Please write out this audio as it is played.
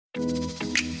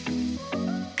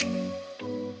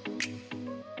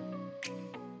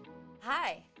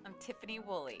Tiffany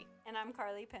Woolley. And I'm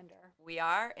Carlie Pinder. We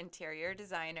are interior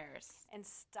designers and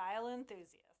style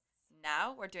enthusiasts.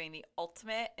 Now we're doing the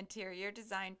ultimate interior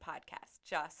design podcast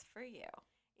just for you.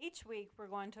 Each week, we're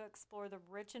going to explore the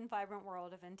rich and vibrant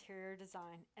world of interior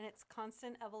design and its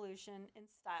constant evolution in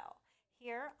style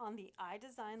here on the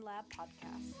iDesign Lab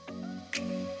podcast.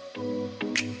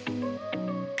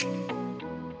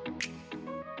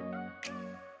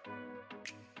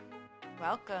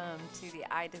 Welcome to the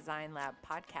iDesign Lab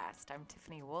podcast. I'm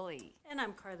Tiffany Woolley. And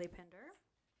I'm Carlie Pinder.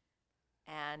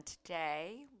 And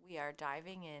today we are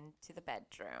diving into the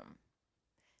bedroom.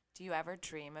 Do you ever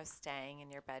dream of staying in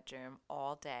your bedroom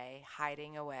all day,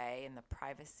 hiding away in the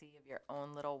privacy of your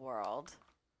own little world?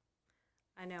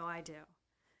 I know I do.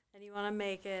 And you want to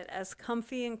make it as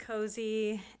comfy and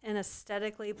cozy and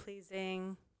aesthetically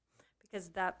pleasing because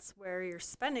that's where you're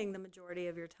spending the majority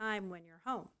of your time when you're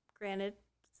home. Granted,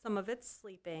 some of it's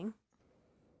sleeping,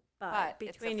 but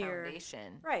between it's a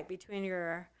foundation. Between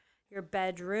your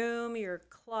bedroom, your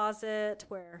closet,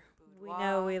 where Boudoir. we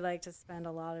know we like to spend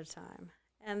a lot of time,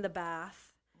 and the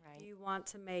bath. Right. You want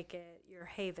to make it your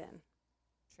haven.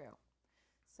 True.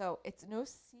 So it's no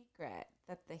secret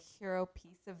that the hero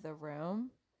piece of the room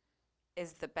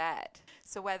is the bed.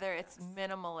 So whether it's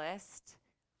minimalist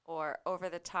or over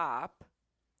the top,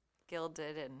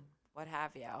 gilded and what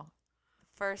have you,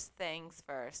 first things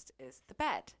first is the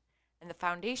bed. And the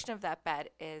foundation of that bed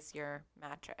is your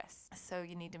mattress. So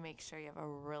you need to make sure you have a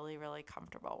really, really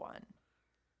comfortable one.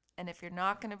 And if you're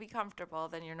not going to be comfortable,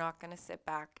 then you're not going to sit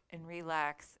back and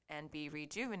relax and be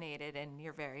rejuvenated in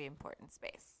your very important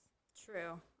space.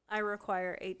 True. I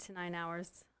require 8 to 9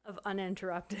 hours of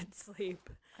uninterrupted sleep.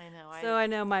 I know. So I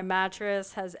know my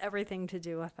mattress has everything to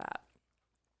do with that.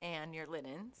 And your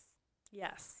linens.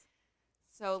 Yes.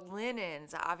 So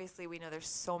linens, obviously we know there's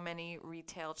so many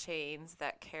retail chains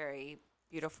that carry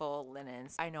beautiful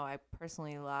linens. I know I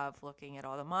personally love looking at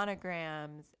all the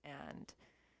monograms and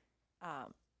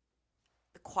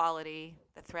the quality,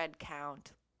 the thread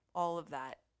count, all of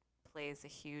that plays a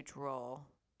huge role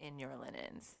in your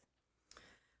linens.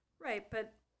 Right,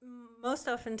 but most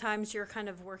oftentimes you're kind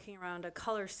of working around a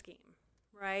color scheme,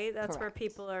 right? That's Correct. where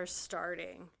people are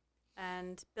starting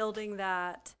and building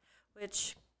that,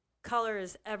 which color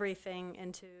is everything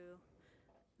into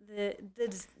the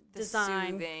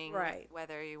design. Soothing, right?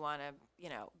 Whether you want to,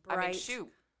 Bright.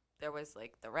 There was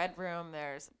like the red room,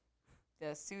 there's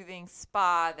the soothing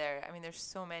spa there. I mean, there's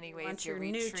so many ways Want your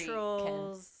your retreat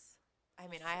neutrals. I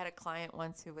had a client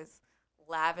once who was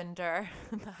lavender.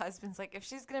 The husband's like, if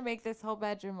she's going to make this whole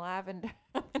bedroom lavender,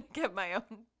 I'm going to get my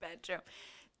own bedroom.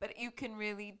 But you can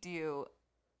really do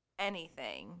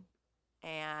anything.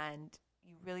 And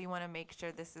you really want to make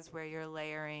sure this is where your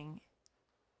layering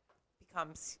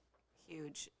becomes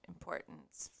huge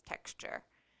importance, texture.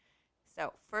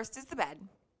 So first is the bed.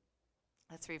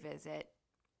 Let's revisit.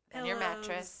 Then your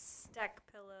mattress. Deck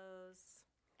pillows.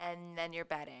 And then your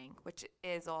bedding, which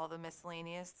is all the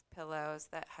miscellaneous pillows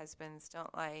that husbands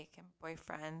don't like and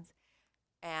boyfriends.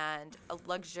 And a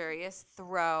luxurious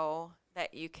throw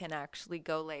that you can actually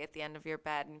go lay at the end of your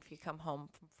bed. And if you come home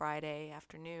from Friday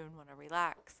afternoon, want to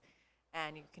relax,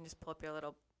 and you can just pull up your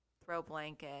little throw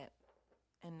blanket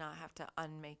and not have to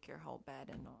unmake your whole bed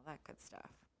and all that good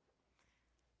stuff.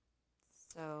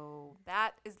 So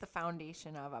that is the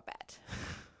foundation of a bed.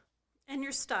 And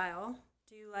your style.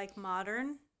 Do you like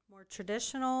modern, more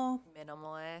traditional?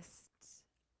 Minimalist.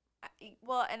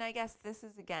 Well, and I guess this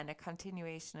is, again, a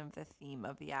continuation of the theme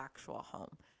of the actual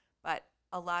home. But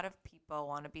a lot of people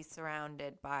want to be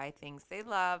surrounded by things they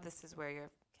love. This is where you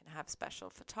can have special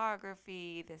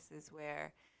photography. This is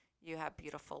where you have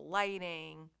beautiful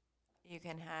lighting. You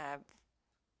can have,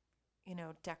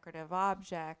 decorative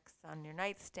objects on your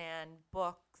nightstand,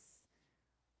 books.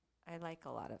 I like a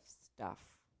lot of stuff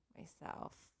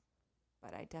myself,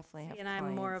 but I definitely have. And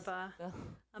I'm more of a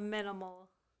minimalist,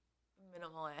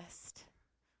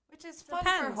 which is fun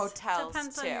for hotels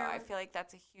too. I feel like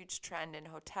that's a huge trend in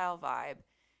hotel vibe.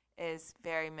 Is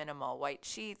very minimal. White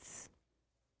sheets,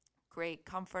 great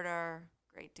comforter,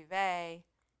 great duvet,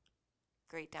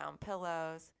 great down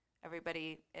pillows.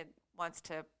 Everybody wants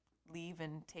to leave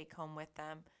and take home with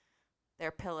them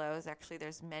their pillows. Actually,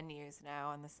 there's menus now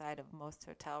on the side of most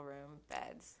hotel room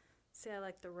beds. See, I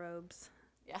like the robes.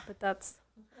 Yeah. But that's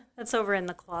over in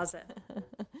the closet.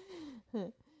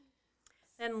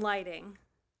 And lighting.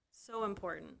 So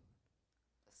important.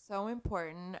 So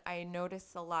important. I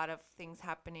notice a lot of things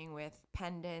happening with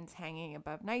pendants hanging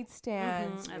above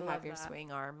nightstands. I You love have your that.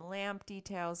 swing arm lamp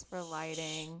details for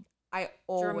lighting.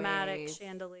 Dramatic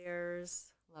chandeliers.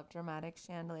 Love dramatic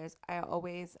chandeliers. I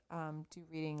always do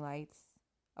reading lights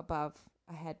above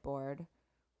a headboard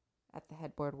at the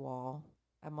headboard wall,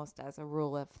 almost as a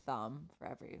rule of thumb for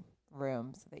every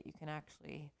room, so that you can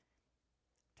actually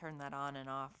turn that on and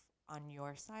off on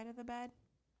your side of the bed.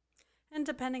 And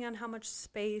depending on how much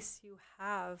space you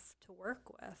have to work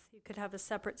with, you could have a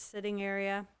separate sitting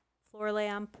area, floor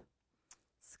lamp,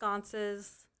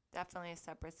 sconces. Definitely a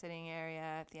separate sitting area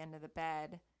at the end of the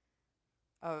bed.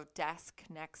 A desk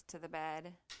next to the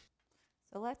bed.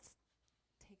 So let's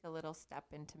take a little step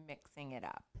into mixing it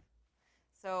up.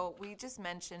 So we just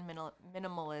mentioned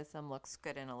minimalism looks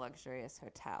good in a luxurious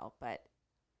hotel, but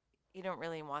you don't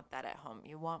really want that at home.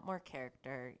 You want more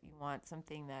character. You want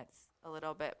something that's a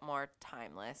little bit more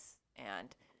timeless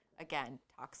and, again,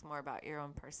 talks more about your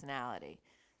own personality.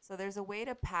 So there's a way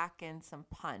to pack in some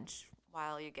punch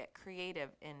while you get creative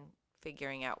in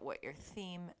figuring out what your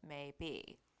theme may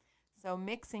be. So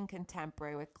mixing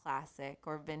contemporary with classic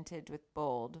or vintage with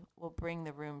bold will bring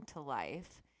the room to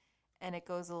life, and it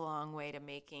goes a long way to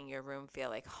making your room feel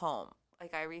like home.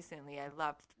 Like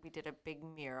we did a big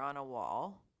mirror on a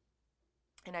wall,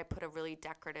 and I put a really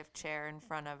decorative chair in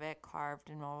front of it, carved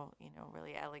and all,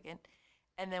 really elegant.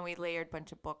 And then we layered a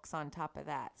bunch of books on top of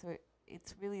that. So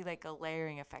it's really like a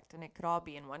layering effect, and it could all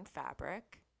be in one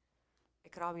fabric.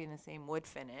 It could all be in the same wood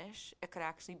finish. It could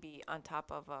actually be on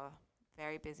top of a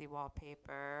very busy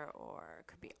wallpaper, or it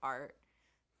could be art.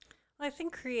 Well, I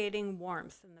think creating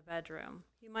warmth in the bedroom.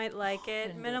 You might like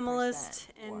it 100% minimalist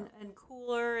warm. and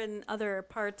cooler in other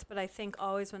parts, but I think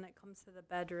always when it comes to the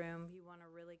bedroom, you want to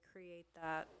really create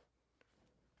that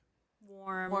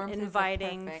warm Warmth is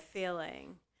inviting perfect.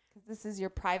 feeling. Because this is your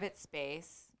private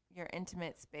space, your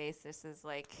intimate space. This is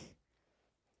like...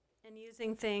 And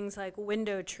using things like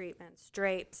window treatments,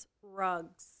 drapes,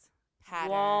 rugs, patterns,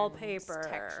 wallpaper,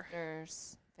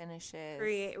 textures, finishes.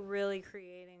 Really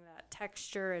creating that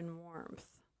texture and warmth.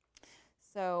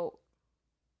 So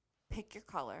pick your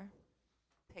color,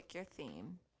 pick your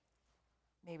theme.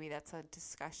 Maybe that's a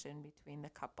discussion between the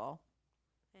couple.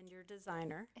 And your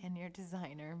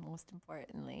designer. Most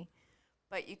importantly.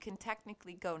 But you can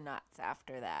technically go nuts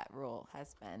after that rule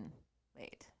has been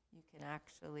laid. You can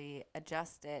actually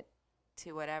adjust it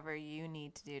to whatever you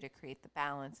need to do to create the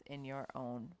balance in your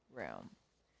own room.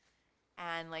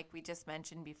 And like we just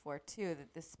mentioned before, too,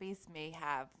 that the space may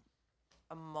have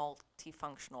a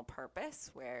multifunctional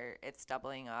purpose where it's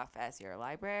doubling off as your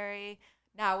library.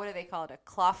 Now, what do they call it? A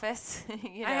cloffice?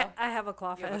 I have a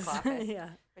cloffice. You have a cloffice, yeah.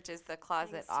 Which is the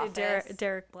closet Thanks office. to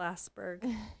Derek Glassberg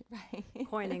Right.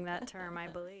 coining that term, I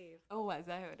believe. Oh, is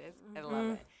that who it is? I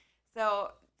love it.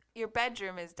 So your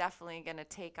bedroom is definitely going to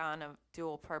take on a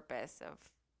dual purpose of,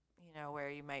 where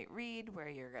you might read, where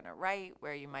you're going to write,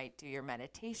 where you might do your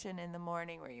meditation in the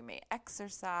morning, where you may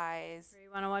exercise. Where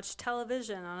you want to watch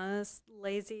television on a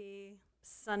lazy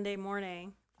Sunday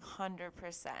morning. 100%.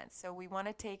 So we want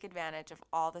to take advantage of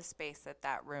all the space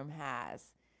that room has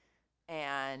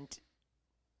and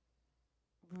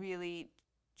really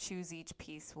choose each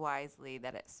piece wisely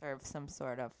that it serves some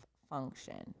sort of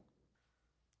function.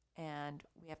 And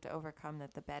we have to overcome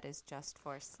that the bed is just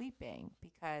for sleeping,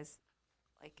 because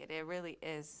it really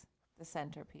is the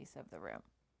centerpiece of the room.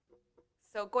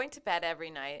 So going to bed every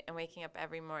night and waking up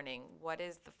every morning, what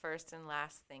is the first and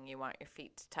last thing you want your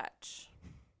feet to touch?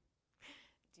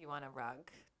 Do you want a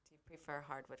rug? Do you prefer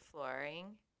hardwood flooring?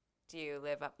 Do you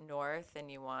live up north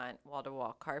and you want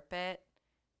wall-to-wall carpet?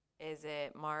 Is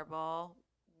it marble?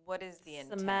 What is the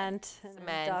intent? Cement,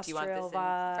 industrial Do you want this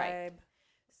vibe. Right.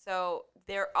 So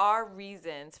there are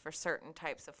reasons for certain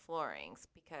types of floorings,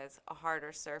 because a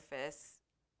harder surface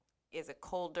is a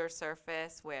colder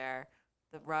surface, where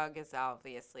the rug is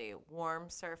obviously warm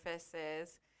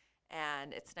surfaces.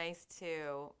 And it's nice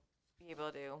to be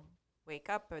able to wake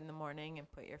up in the morning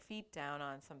and put your feet down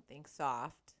on something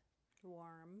soft,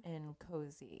 warm, and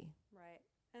cozy. Right.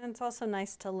 And it's also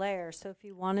nice to layer. So if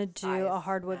you want to do Size a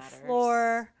hardwood matters.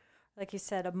 floor, like you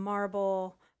said, a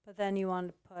marble, but then you want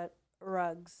to put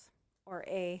rugs or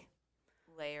a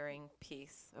layering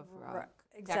piece of rug.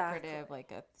 Exactly. Decorative,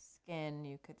 like a skin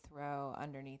you could throw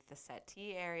underneath the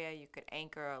settee area. You could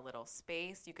anchor a little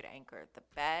space. You could anchor the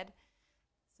bed.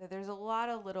 So there's a lot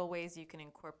of little ways you can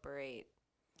incorporate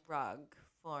rug,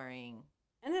 flooring.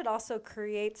 And it also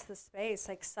creates the space.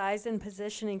 Like size and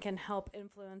positioning can help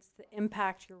influence the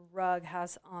impact your rug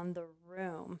has on the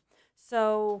room.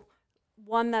 So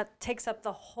one that takes up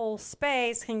the whole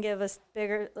space can give us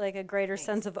a greater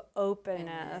sense of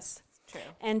openness. True.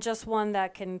 And just one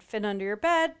that can fit under your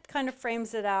bed kind of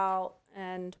frames it out,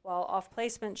 and while off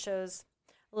placement shows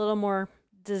a little more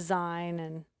design,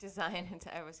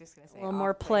 I was just going to say a little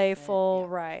more playful,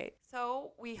 yeah. Right.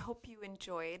 So we hope you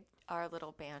enjoyed our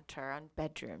little banter on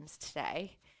bedrooms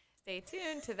today. Stay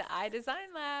tuned to the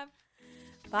iDesign Lab.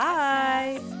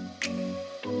 Bye.